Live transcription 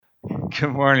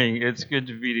Good morning. It's good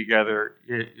to be together.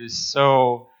 It is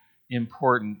so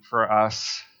important for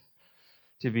us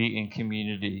to be in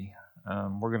community.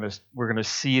 We're gonna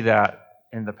see that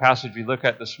in the passage we look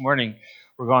at this morning.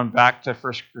 We're going back to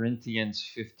 1 Corinthians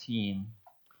 15,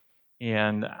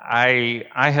 and I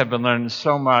have been learning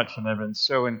so much, and I've been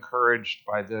so encouraged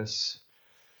by this.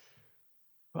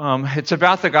 It's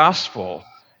about the gospel,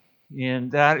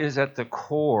 and that is at the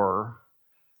core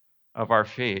of our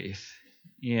faith.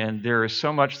 And there is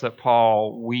so much that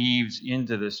Paul weaves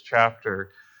into this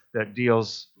chapter that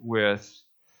deals with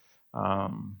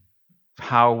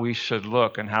how we should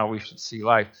look and how we should see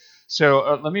life.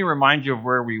 So let me remind you of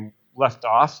where we left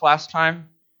off last time.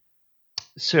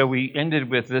 So we ended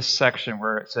with this section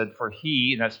where it said, "For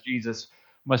he," and that's Jesus,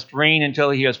 "must reign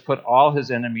until he has put all his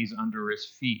enemies under his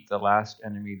feet. The last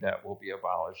enemy that will be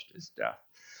abolished is death."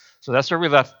 So that's where we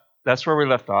left. That's where we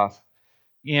left off.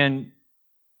 And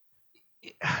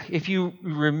if you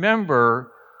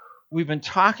remember, we've been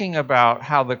talking about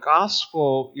how the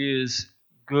gospel is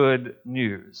good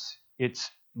news. It's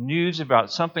news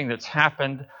about something that's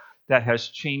happened that has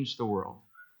changed the world.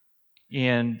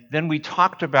 And then we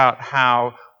talked about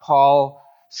how Paul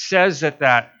says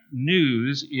that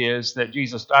news is that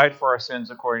Jesus died for our sins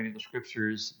according to the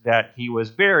scriptures, that he was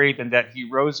buried, and that he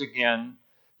rose again.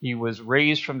 He was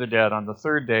raised from the dead on the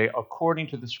third day according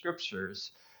to the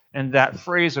scriptures. And that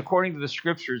phrase, according to the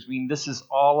scriptures, means this is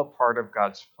all a part of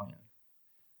God's plan.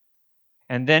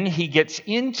 And then he gets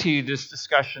into this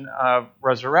discussion of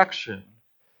resurrection.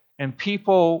 And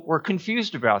people were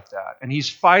confused about that. And he's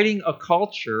fighting a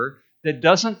culture that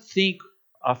doesn't think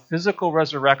a physical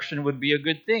resurrection would be a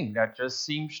good thing. That just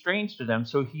seems strange to them.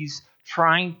 So he's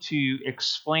trying to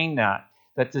explain that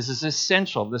this is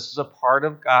essential. This is a part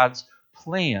of God's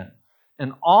plan.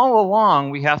 And all along,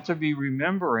 we have to be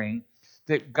remembering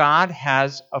that God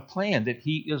has a plan, that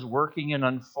he is working and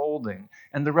unfolding.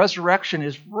 And the resurrection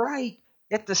is right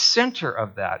at the center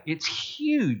of that. It's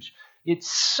huge. It's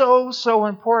so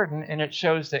important, and it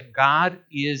shows that God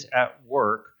is at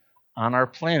work on our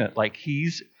planet, like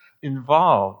he's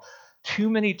involved. Too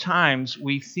many times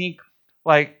we think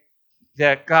like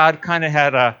that God kind of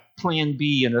had a plan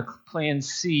B and a plan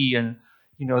C, and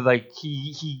like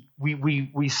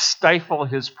we stifle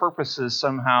his purposes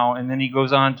somehow, and then he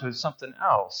goes on to something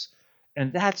else.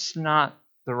 And that's not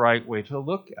the right way to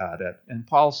look at it. And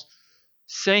Paul's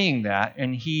saying that,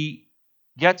 and he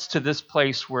gets to this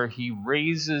place where he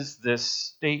raises this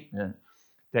statement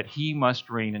that he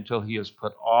must reign until he has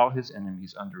put all his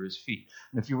enemies under his feet.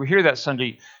 And if you were here that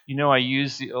Sunday, I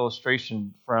used the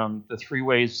illustration from the 3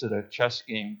 ways that a chess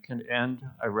game can end.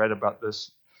 I read about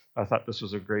this. I thought this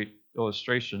was a great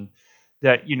illustration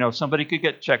that, somebody could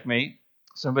get checkmate.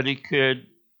 They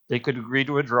could agree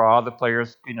to a draw. The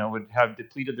players, would have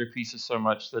depleted their pieces so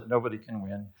much that nobody can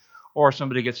win. Or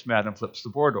somebody gets mad and flips the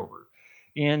board over.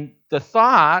 And the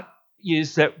thought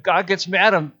is that God gets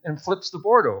mad and flips the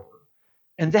board over.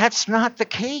 And that's not the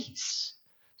case.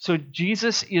 So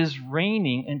Jesus is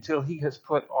reigning until he has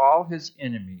put all his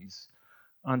enemies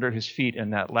under his feet,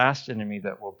 and that last enemy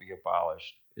that will be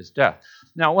abolished is death.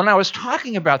 Now, when I was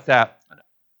talking about that,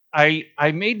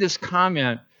 I made this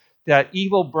comment that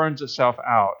evil burns itself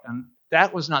out, and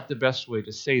that was not the best way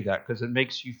to say that, because it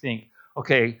makes you think,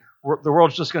 okay, the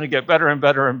world's just going to get better and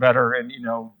better and better, and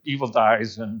evil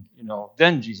dies, and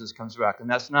then Jesus comes back, and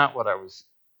that's not what I was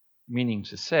meaning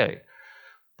to say.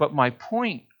 But my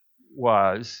point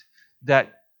was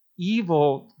that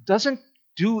evil doesn't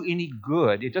do any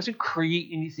good. It doesn't create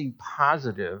anything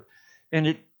positive, and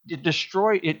it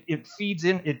feeds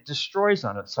in, it destroys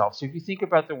on itself. So if you think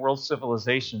about the world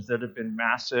civilizations that have been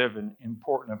massive and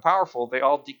important and powerful, they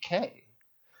all decay.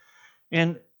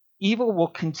 And evil will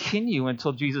continue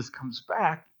until Jesus comes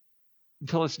back,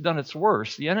 until it's done its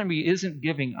worst. The enemy isn't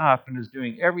giving up and is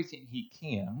doing everything he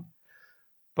can,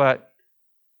 but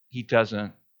he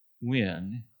doesn't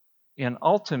win, and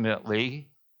ultimately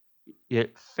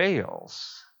it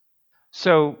fails.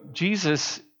 So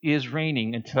Jesus is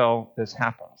reigning until this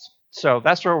happens. So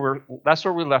that's where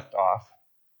we left off.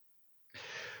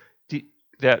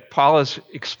 That Paul is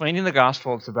explaining the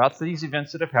gospel. It's about these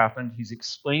events that have happened. He's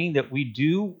explaining that we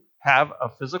do have a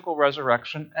physical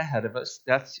resurrection ahead of us.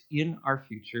 That's in our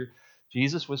future.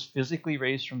 Jesus was physically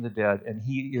raised from the dead, and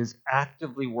he is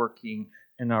actively working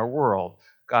in our world.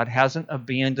 God hasn't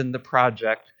abandoned the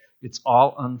project. It's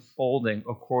all unfolding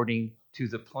according to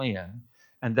the plan.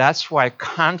 And that's why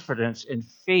confidence and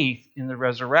faith in the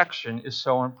resurrection is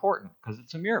so important, because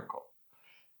it's a miracle.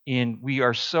 And we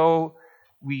are so,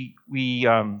 we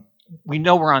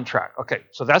know we're on track. Okay,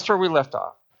 so that's where we left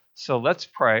off. So let's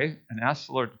pray and ask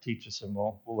the Lord to teach us, and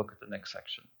we'll look at the next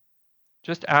section.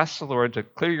 Just ask the Lord to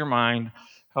clear your mind,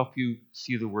 help you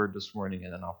see the word this morning,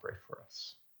 and then I'll pray for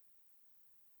us.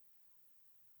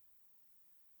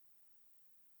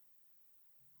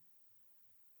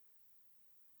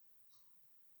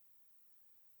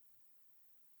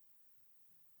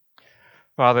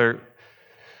 Father,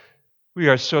 we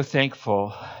are so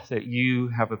thankful that you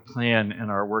have a plan and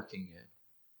are working it.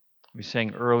 We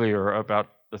sang earlier about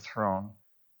the throne.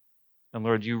 And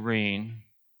Lord, you reign,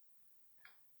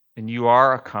 and you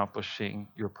are accomplishing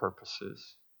your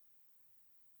purposes.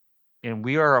 And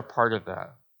we are a part of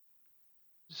that.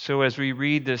 So as we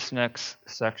read this next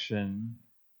section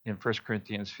in 1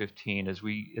 Corinthians 15, as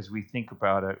we think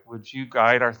about it, would you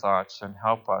guide our thoughts and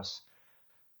help us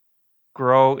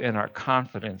grow in our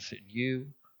confidence in you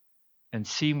and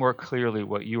see more clearly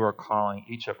what you are calling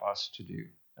each of us to do.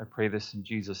 I pray this in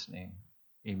Jesus' name.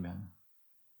 Amen.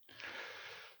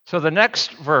 So the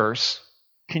next verse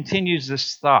continues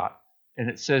this thought, and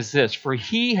it says this, "For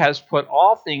he has put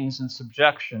all things in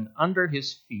subjection under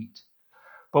his feet."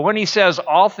 But when he says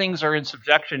all things are in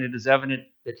subjection, it is evident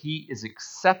that he is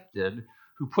accepted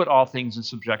who put all things in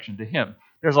subjection to him.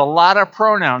 There's a lot of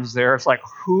pronouns there. It's like,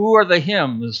 who are the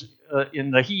hims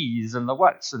in the he's and the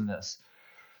what's in this?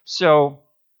 So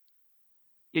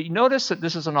you notice that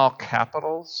this is in all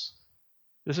capitals.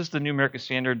 This is the New American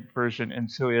Standard Version, and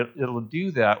so it'll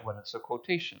do that when it's a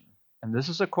quotation. And this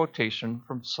is a quotation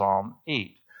from Psalm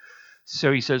 8.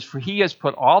 So he says, "For he has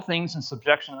put all things in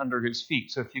subjection under his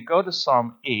feet." So if you go to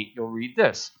Psalm 8, you'll read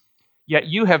this. "Yet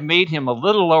you have made him a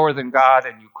little lower than God,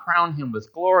 and you crown him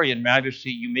with glory and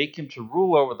majesty. You make him to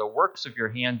rule over the works of your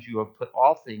hands. You have put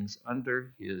all things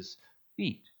under his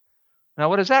feet." Now,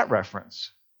 what is that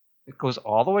reference? It goes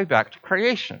all the way back to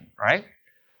creation, right?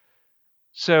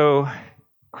 So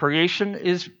creation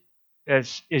is,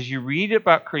 as you read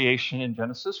about creation in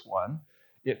Genesis 1,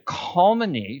 it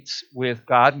culminates with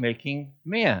God making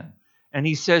man. And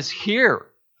he says here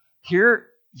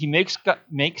he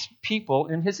makes people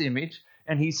in his image,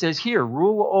 and he says here,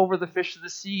 rule over the fish of the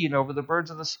sea and over the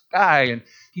birds of the sky. And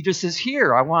he just says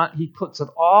here, he puts it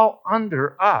all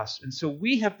under us. And so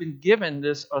we have been given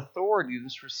this authority,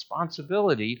 this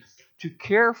responsibility to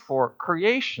care for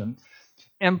creation.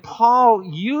 And Paul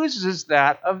uses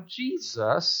that of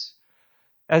Jesus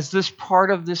as this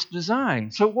part of this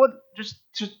design. So what?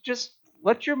 Just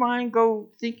let your mind go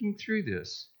thinking through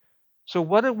this. So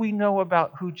what do we know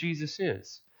about who Jesus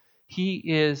is? He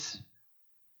is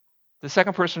the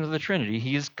second person of the Trinity.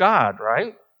 He is God,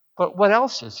 right? But what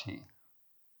else is he?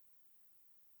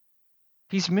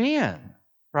 He's man,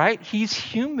 right? He's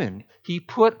human. He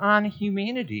put on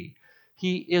humanity.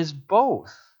 He is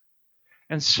both.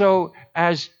 And so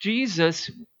as Jesus,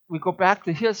 we go back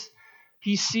to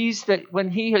he sees that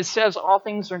when he says all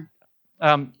things are,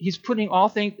 he's putting all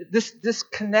things, this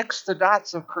connects the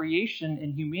dots of creation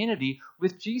and humanity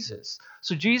with Jesus.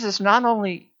 So Jesus not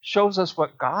only shows us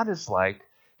what God is like,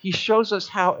 he shows us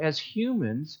how as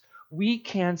humans we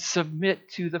can submit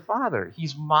to the Father.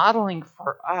 He's modeling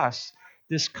for us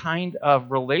this kind of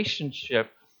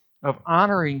relationship of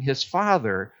honoring his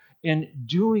Father and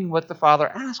doing what the Father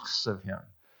asks of him.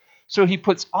 So he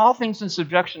puts all things in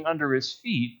subjection under his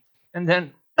feet. And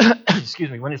then,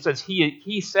 when it says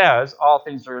he says all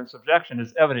things are in subjection,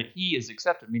 it's evident he is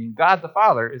accepted, meaning God the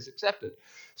Father is accepted.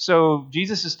 So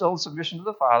Jesus is still in submission to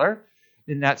the Father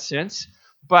in that sense,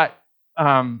 but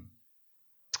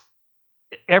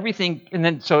everything, and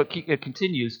then so it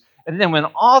continues. And then when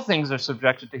all things are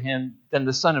subjected to him, then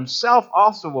the Son himself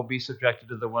also will be subjected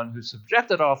to the one who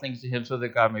subjected all things to him, so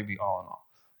that God may be all in all.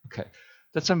 Okay,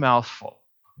 that's a mouthful.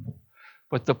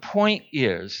 But the point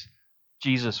is,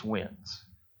 Jesus wins.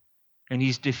 And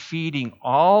he's defeating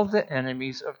all the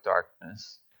enemies of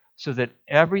darkness so that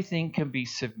everything can be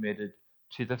submitted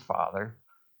to the Father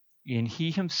in he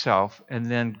himself, and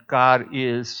then God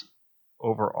is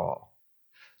over all.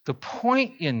 The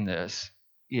point in this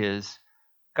is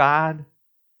God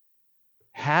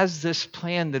has this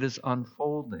plan that is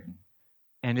unfolding,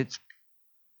 and it's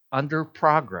under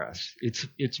progress.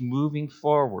 It's moving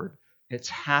forward. It's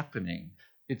happening.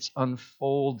 It's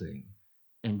unfolding.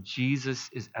 And Jesus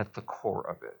is at the core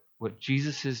of it. What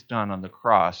Jesus has done on the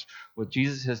cross, what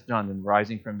Jesus has done in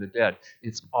rising from the dead,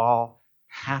 it's all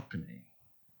happening.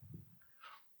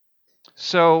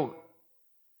 So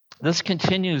this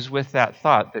continues with that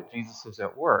thought that Jesus is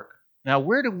at work. Now,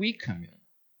 where do we come in?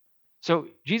 So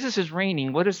Jesus is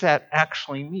reigning. What does that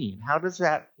actually mean? How does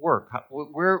that work?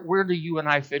 Where do you and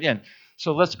I fit in?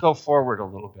 So let's go forward a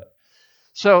little bit.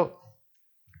 So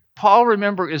Paul,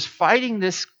 remember, is fighting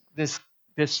this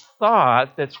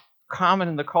thought that's common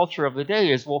in the culture of the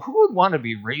day is, well, who would want to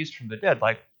be raised from the dead?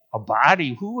 Like, a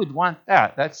body. Who would want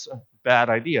that? That's a bad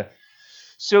idea.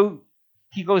 So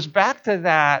he goes back to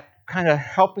that, kind of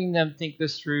helping them think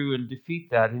this through and defeat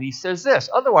that. And he says this,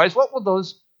 otherwise, what will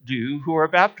those do who are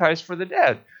baptized for the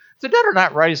dead? If the dead are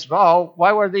not raised at all,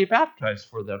 why were they baptized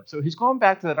for them? So he's going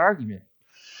back to that argument.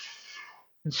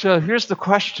 And so here's the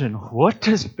question, what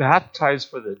does baptized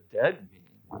for the dead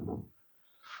mean?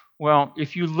 Well,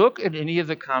 if you look at any of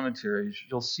the commentaries,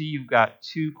 you'll see you've got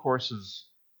two courses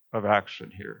of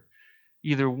action here.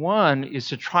 Either one is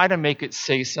to try to make it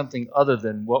say something other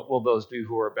than what will those do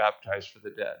who are baptized for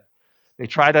the dead. They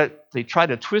try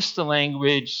to twist the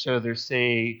language, so they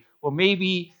say, well,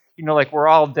 maybe, like we're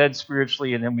all dead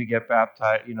spiritually and then we get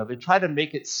baptized. They try to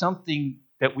make it something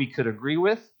that we could agree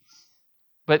with.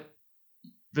 But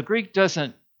the Greek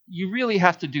doesn't. You really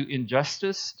have to do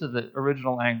injustice to the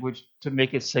original language to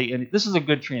make it say any. This is a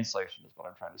good translation, is what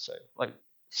I'm trying to say.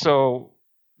 So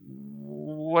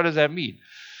what does that mean?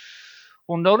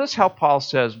 Well, notice how Paul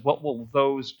says, what will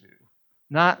those do?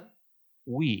 Not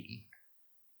we.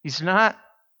 He's not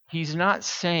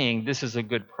saying this is a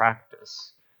good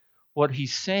practice. What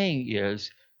he's saying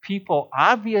is people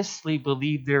obviously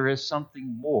believe there is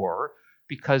something more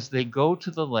because they go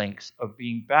to the lengths of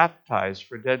being baptized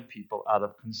for dead people out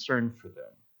of concern for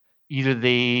them. Either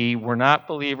they were not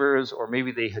believers, or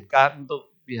maybe they had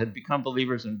become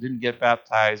believers and didn't get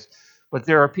baptized. But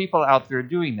there are people out there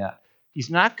doing that. He's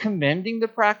not commending the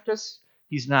practice.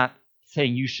 He's not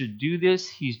saying you should do this.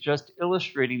 He's just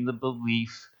illustrating the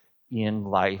belief in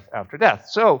life after death.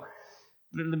 So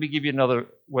let me give you another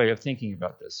way of thinking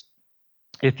about this.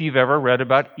 If you've ever read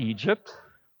about Egypt,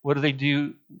 what do they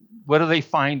do? What do they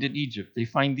find in Egypt? They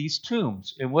find these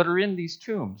tombs. And what are in these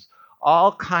tombs?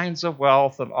 All kinds of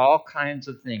wealth and all kinds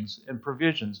of things and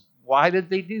provisions. Why did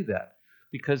they do that?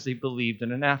 Because they believed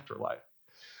in an afterlife.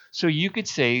 So you could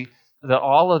say that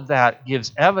all of that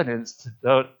gives evidence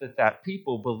that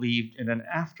people believed in an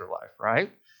afterlife,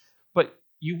 right? But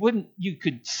you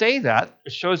could say that.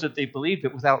 It shows that they believed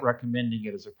it without recommending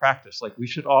it as a practice. Like we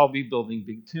should all be building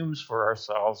big tombs for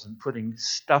ourselves and putting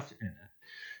stuff in it.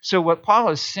 So what Paul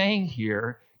is saying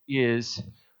here is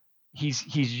he's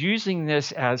using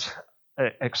this as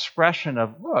an expression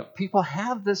of, look, people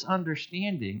have this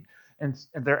understanding and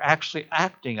they're actually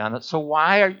acting on it. So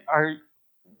why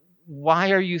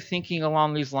are you thinking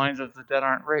along these lines that the dead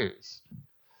aren't raised?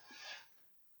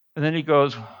 And then he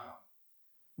goes,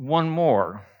 one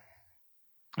more,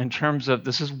 in terms of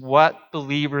this is what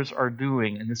believers are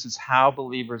doing and this is how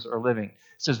believers are living. It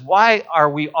says, why are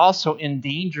we also in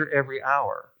danger every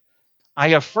hour? I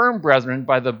affirm, brethren,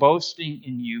 by the boasting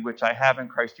in you which I have in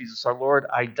Christ Jesus our Lord,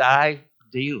 I die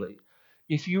daily.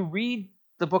 If you read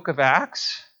the book of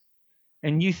Acts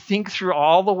and you think through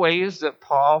all the ways that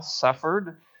Paul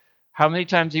suffered, how many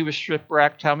times he was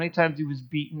shipwrecked, how many times he was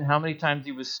beaten, how many times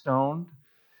he was stoned,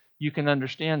 you can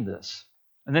understand this.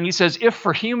 And then he says, if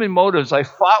for human motives I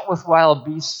fought with wild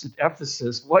beasts at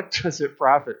Ephesus, what does it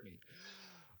profit me?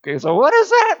 Okay, so what does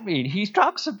that mean? He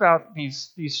talks about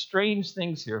these strange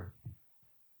things here.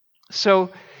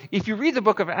 So if you read the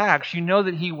book of Acts, you know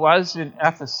that he was in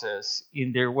Ephesus,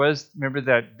 and there was, remember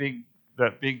that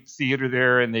big theater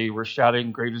there, and they were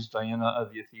shouting, great is Diana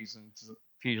of the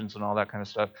Ephesians and all that kind of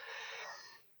stuff.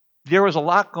 There was a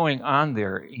lot going on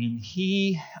there, and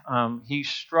he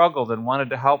struggled and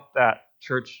wanted to help that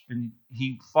church, and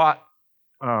he fought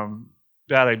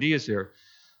bad ideas there.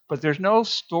 But there's no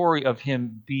story of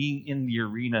him being in the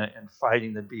arena and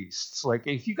fighting the beasts. Like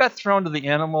if you got thrown to the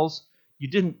animals, you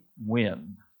didn't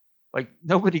win. Like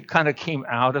nobody kind of came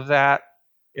out of that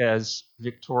as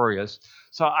victorious.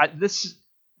 So I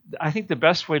think the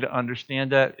best way to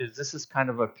understand that is this is kind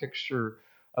of a picture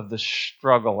of the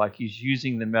struggle. Like he's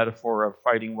using the metaphor of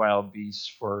fighting wild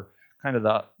beasts for kind of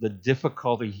the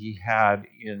difficulty he had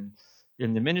in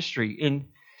the ministry.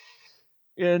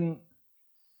 In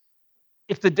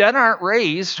if the dead aren't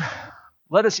raised,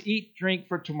 let us eat, drink,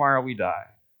 for tomorrow we die.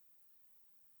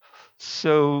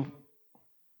 So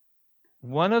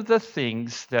one of the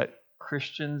things that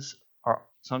Christians are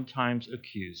sometimes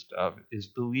accused of is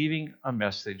believing a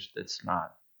message that's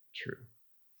not true.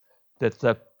 That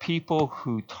the people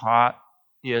who taught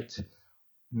it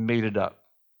made it up.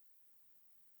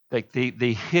 Like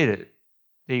they hid it.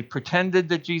 They pretended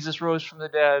that Jesus rose from the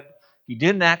dead. He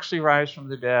didn't actually rise from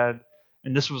the dead.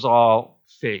 And this was all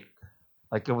fake.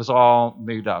 Like it was all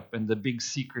made up. And the big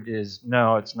secret is,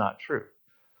 no, it's not true.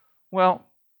 Well,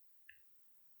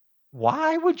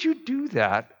 why would you do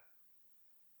that?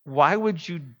 Why would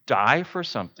you die for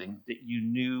something that you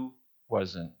knew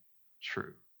wasn't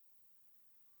true?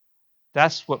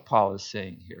 That's what Paul is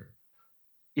saying here.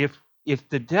 If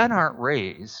the dead aren't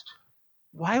raised,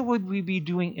 why would we be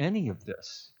doing any of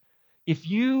this? If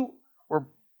you were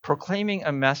proclaiming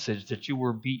a message that you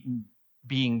were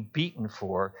being beaten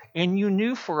for, and you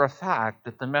knew for a fact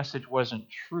that the message wasn't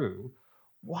true,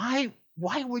 why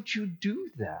would you do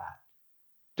that?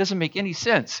 Doesn't make any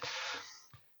sense.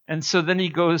 And so then he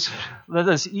goes, let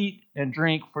us eat and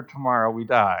drink, for tomorrow we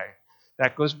die.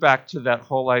 That goes back to that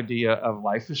whole idea of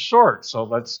life is short, so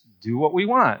let's do what we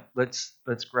want. Let's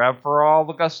grab for all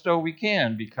the gusto we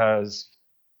can, because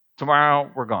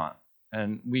tomorrow we're gone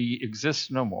and we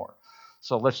exist no more.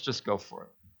 So let's just go for it.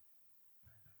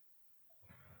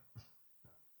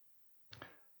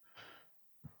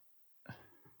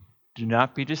 Do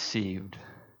not be deceived.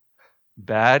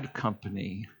 Bad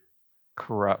company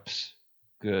corrupts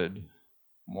good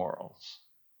morals.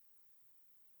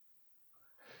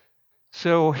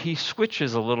 So he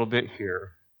switches a little bit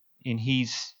here, and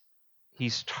he's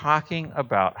talking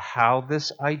about how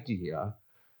this idea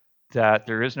that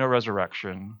there is no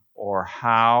resurrection, or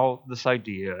how this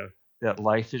idea that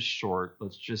life is short,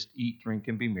 let's just eat, drink,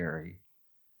 and be merry,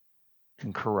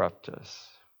 can corrupt us.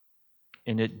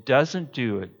 And it doesn't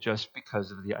do it just because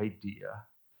of the idea.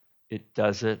 It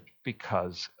does it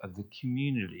because of the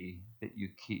community that you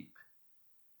keep.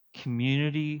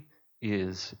 Community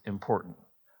is important.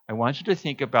 I want you to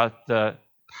think about the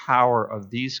power of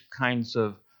these kinds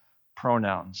of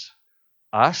pronouns.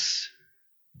 Us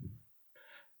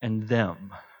and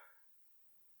them.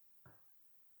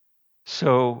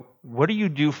 So, what do you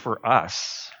do for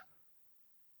us?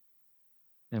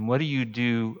 And what do you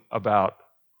do about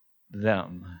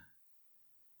them?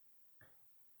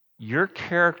 Your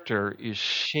character is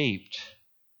shaped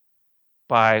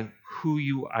by who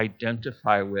you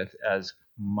identify with as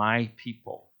my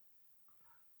people,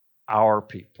 our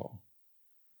people.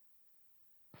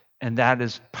 And that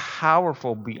is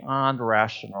powerful beyond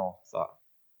rational thought.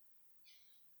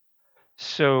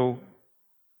 So,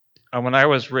 when I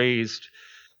was raised,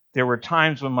 there were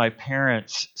times when my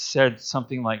parents said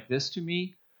something like this to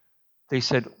me. They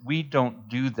said, "We don't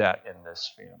do that in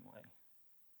this family."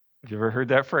 Have you ever heard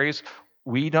that phrase?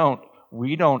 We don't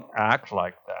act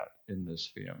like that in this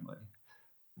family.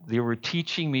 They were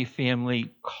teaching me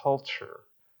family culture,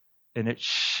 and it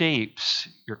shapes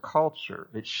your culture.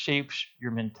 It shapes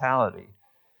your mentality.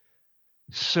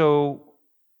 So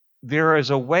there is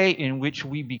a way in which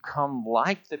we become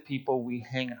like the people we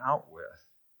hang out with.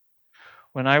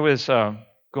 When I was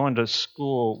going to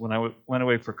school, when I went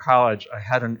away for college, I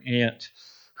had an aunt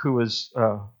who was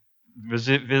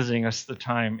visiting us at the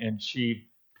time, and she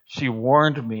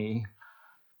warned me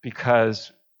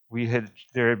because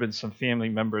there had been some family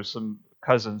members, some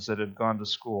cousins that had gone to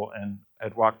school and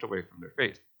had walked away from their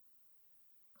faith.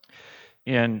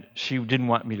 And she didn't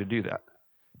want me to do that.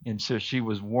 And so she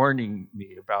was warning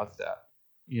me about that.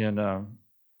 And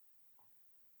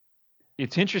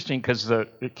it's interesting because the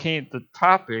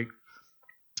topic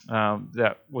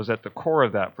that was at the core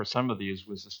of that for some of these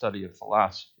was the study of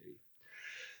philosophy.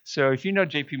 So if you know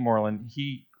J.P. Moreland,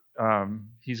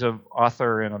 he's an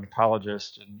author and an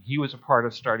apologist, and he was a part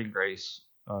of Starting Grace.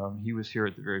 He was here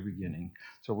at the very beginning,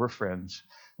 so we're friends.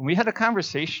 And we had a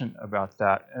conversation about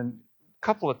that, and a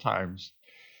couple of times.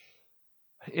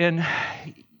 And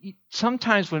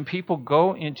sometimes when people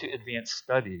go into advanced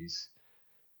studies,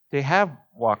 they have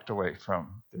walked away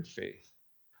from their faith.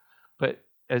 But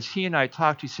as he and I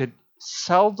talked, he said,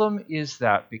 seldom is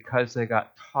that because they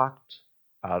got talked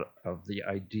out of the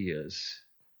ideas,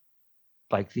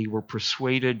 like they were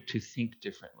persuaded to think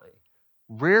differently.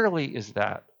 Rarely is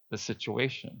that the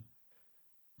situation.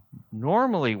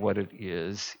 Normally what it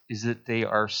is that they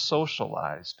are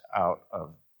socialized out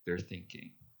of their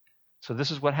thinking. So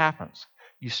this is what happens.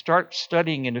 You start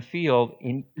studying in a field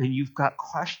and you've got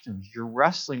questions. You're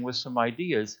wrestling with some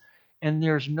ideas, and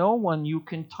there's no one you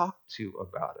can talk to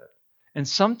about it. And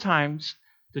sometimes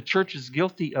the church is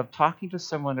guilty of talking to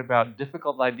someone about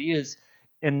difficult ideas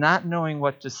and not knowing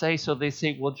what to say, so they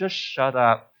say, well, just shut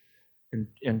up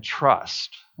and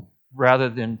trust rather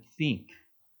than think.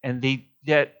 And they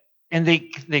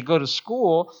go to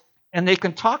school and they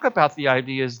can talk about the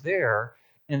ideas there,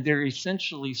 and they're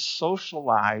essentially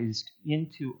socialized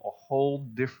into a whole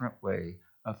different way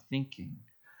of thinking.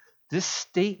 This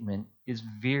statement is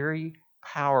very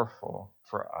powerful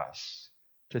for us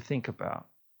to think about,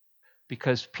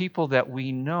 because people that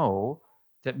we know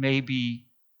that may be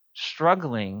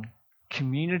struggling,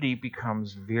 community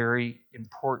becomes very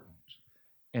important.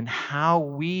 And how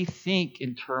we think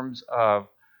in terms of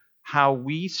how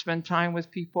we spend time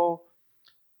with people,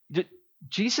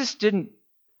 Jesus didn't,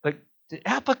 the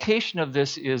application of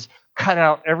this is cut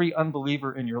out every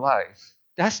unbeliever in your life.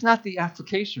 That's not the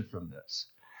application from this.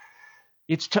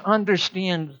 It's to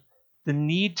understand the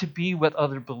need to be with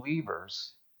other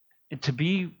believers and to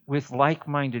be with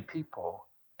like-minded people,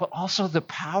 but also the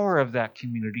power of that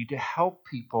community to help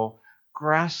people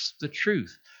grasp the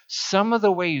truth. Some of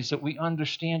the ways that we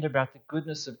understand about the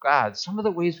goodness of God, some of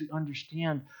the ways we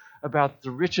understand about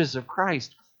the riches of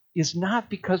Christ is not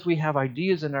because we have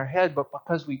ideas in our head, but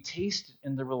because we taste it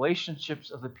in the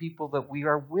relationships of the people that we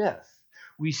are with.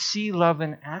 We see love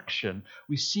in action.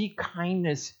 We see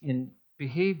kindness in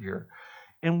behavior.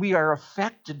 And we are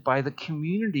affected by the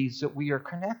communities that we are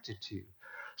connected to.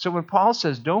 So when Paul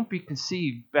says, don't be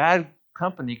conceived, bad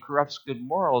company corrupts good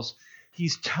morals,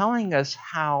 he's telling us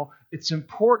how it's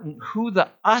important who the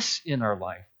us in our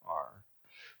life are,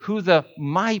 who the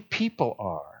my people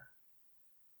are.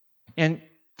 And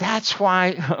that's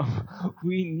why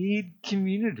we need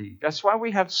community. That's why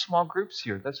we have small groups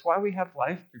here. That's why we have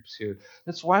life groups here.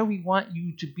 That's why we want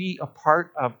you to be a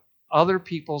part of other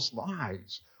people's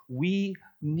lives. We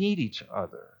need each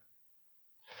other.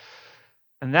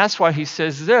 And that's why he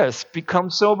says this, become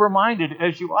sober-minded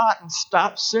as you ought and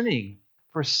stop sinning.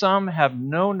 For some have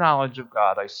no knowledge of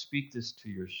God. I speak this to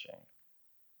your shame.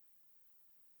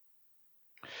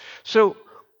 So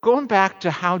going back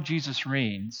to how Jesus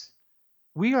reigns,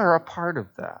 we are a part of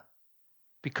that.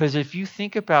 Because if you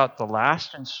think about the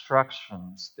last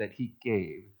instructions that he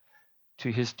gave to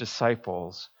his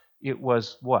disciples, it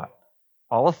was what?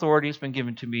 All authority has been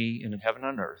given to me in heaven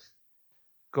and earth.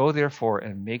 Go therefore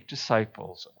and make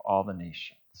disciples of all the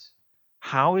nations.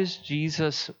 How is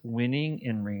Jesus winning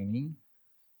and reigning?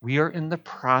 We are in the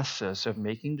process of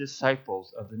making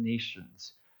disciples of the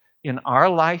nations. In our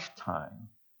lifetime,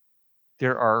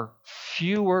 there are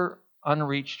fewer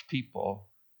unreached people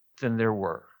than there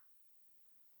were.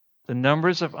 The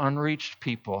numbers of unreached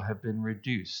people have been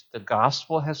reduced. The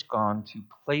gospel has gone to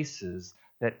places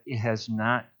that it has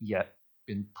not yet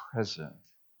been present.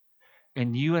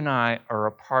 And you and I are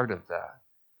a part of that.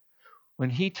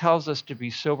 When he tells us to be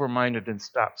sober-minded and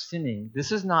stop sinning,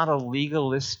 this is not a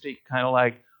legalistic kind of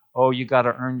like, oh, you got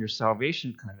to earn your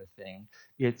salvation kind of thing.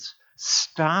 It's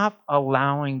stop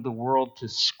allowing the world to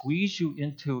squeeze you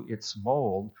into its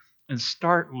mold and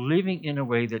start living in a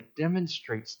way that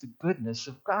demonstrates the goodness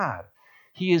of God.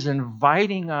 He is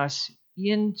inviting us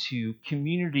into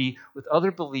community with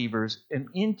other believers and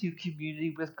into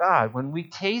community with God. When we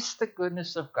taste the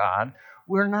goodness of God,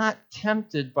 we're not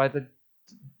tempted by the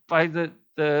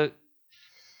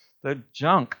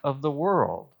junk of the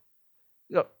world.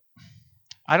 You know,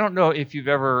 I don't know if you've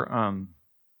ever I'm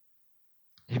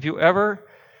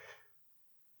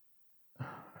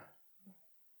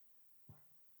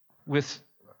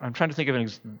trying to think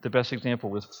of the best example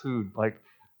with food. Like,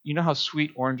 you know how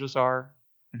sweet oranges are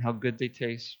and how good they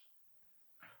taste?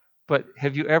 But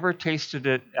have you ever tasted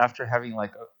it after having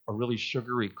like a really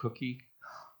sugary cookie?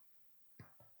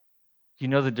 Do you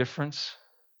know the difference?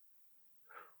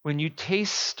 When you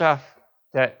taste stuff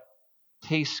that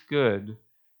tastes good,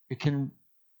 it can,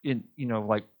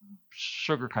 like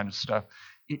sugar kind of stuff,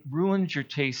 it ruins your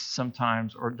taste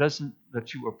sometimes or doesn't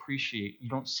let you appreciate. You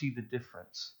don't see the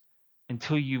difference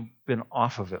until you've been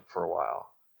off of it for a while.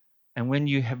 And when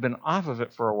you have been off of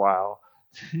it for a while,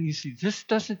 you see this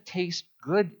doesn't taste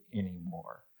good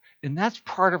anymore. And that's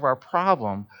part of our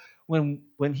problem.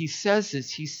 When he says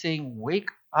this, he's saying, wake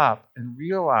up and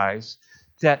realize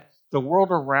that the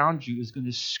world around you is going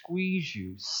to squeeze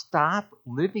you. Stop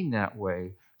living that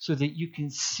way so that you can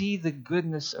see the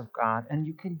goodness of God and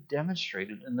you can demonstrate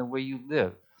it in the way you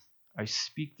live. I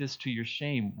speak this to your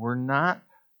shame. We're not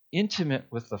intimate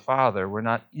with the Father. We're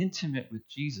not intimate with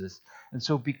Jesus. And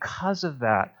so because of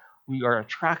that, we are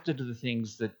attracted to the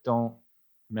things that don't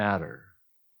matter.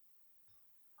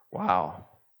 Wow.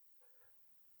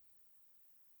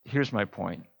 Here's my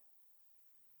point.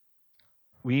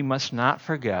 We must not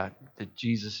forget that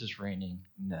Jesus is reigning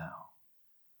now.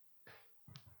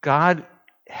 God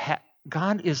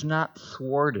is not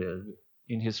thwarted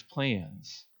in his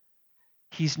plans.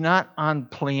 He's not on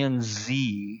plan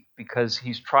Z because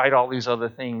he's tried all these other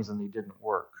things and they didn't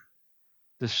work.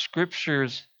 The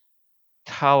scriptures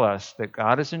tell us that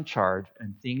God is in charge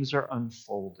and things are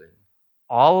unfolding.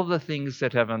 All of the things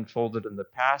that have unfolded in the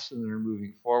past and that are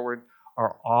moving forward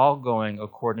are all going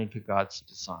according to God's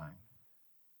design.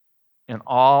 And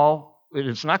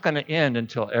it's not going to end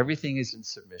until everything is in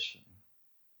submission.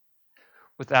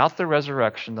 Without the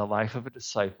resurrection, the life of a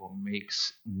disciple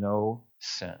makes no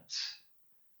sense.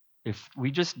 If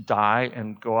we just die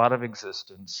and go out of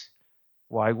existence,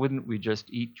 why wouldn't we just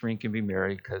eat, drink, and be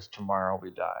merry because tomorrow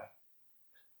we die?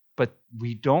 But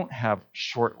we don't have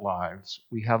short lives.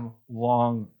 We have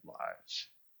long lives.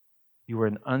 You are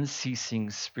an unceasing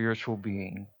spiritual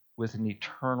being with an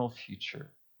eternal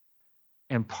future.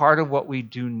 And part of what we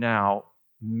do now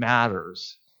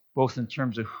matters, both in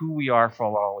terms of who we are for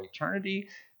all eternity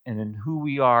and in who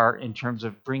we are in terms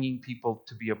of bringing people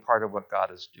to be a part of what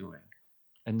God is doing.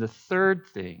 And the third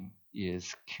thing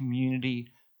is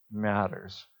community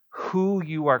matters. Who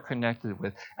you are connected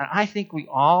with. And I think we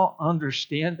all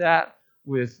understand that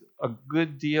with a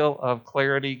good deal of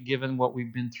clarity given what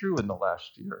we've been through in the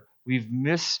last year. We've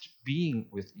missed being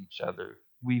with each other.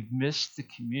 We've missed the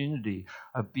community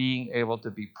of being able to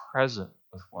be present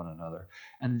with one another.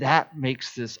 And that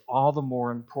makes this all the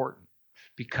more important,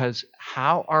 because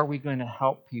how are we going to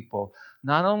help people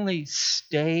not only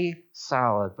stay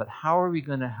solid, but how are we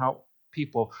going to help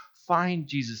people find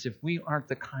Jesus if we aren't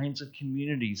the kinds of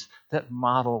communities that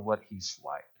model what he's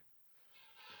like?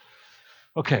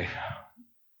 Okay,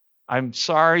 I'm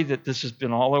sorry that this has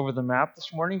been all over the map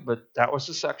this morning, but that was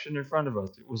the section in front of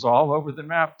us. It was all over the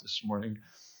map this morning.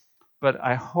 But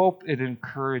I hope it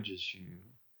encourages you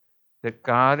that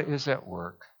God is at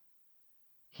work.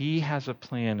 He has a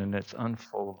plan and it's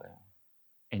unfolding.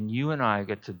 And you and I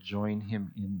get to join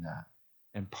him in that.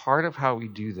 And part of how we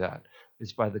do that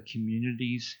is by the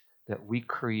communities that we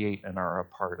create and are a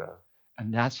part of.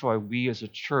 And that's why we as a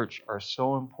church are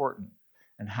so important.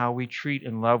 And how we treat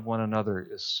and love one another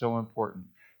is so important,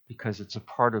 because it's a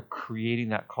part of creating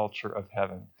that culture of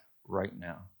heaven right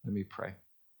now. Let me pray.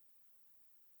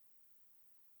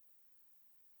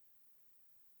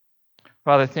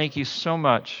 Father, thank you so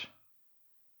much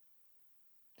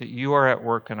that you are at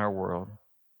work in our world.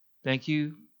 Thank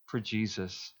you for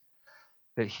Jesus,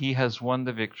 that he has won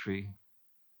the victory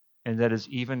and that is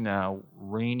even now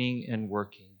reigning and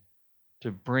working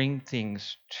to bring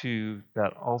things to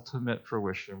that ultimate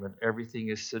fruition when everything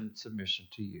is in submission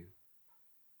to you.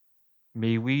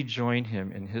 May we join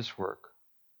him in his work.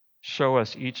 Show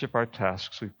us each of our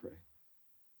tasks, we pray.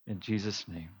 In Jesus'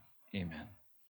 name, amen.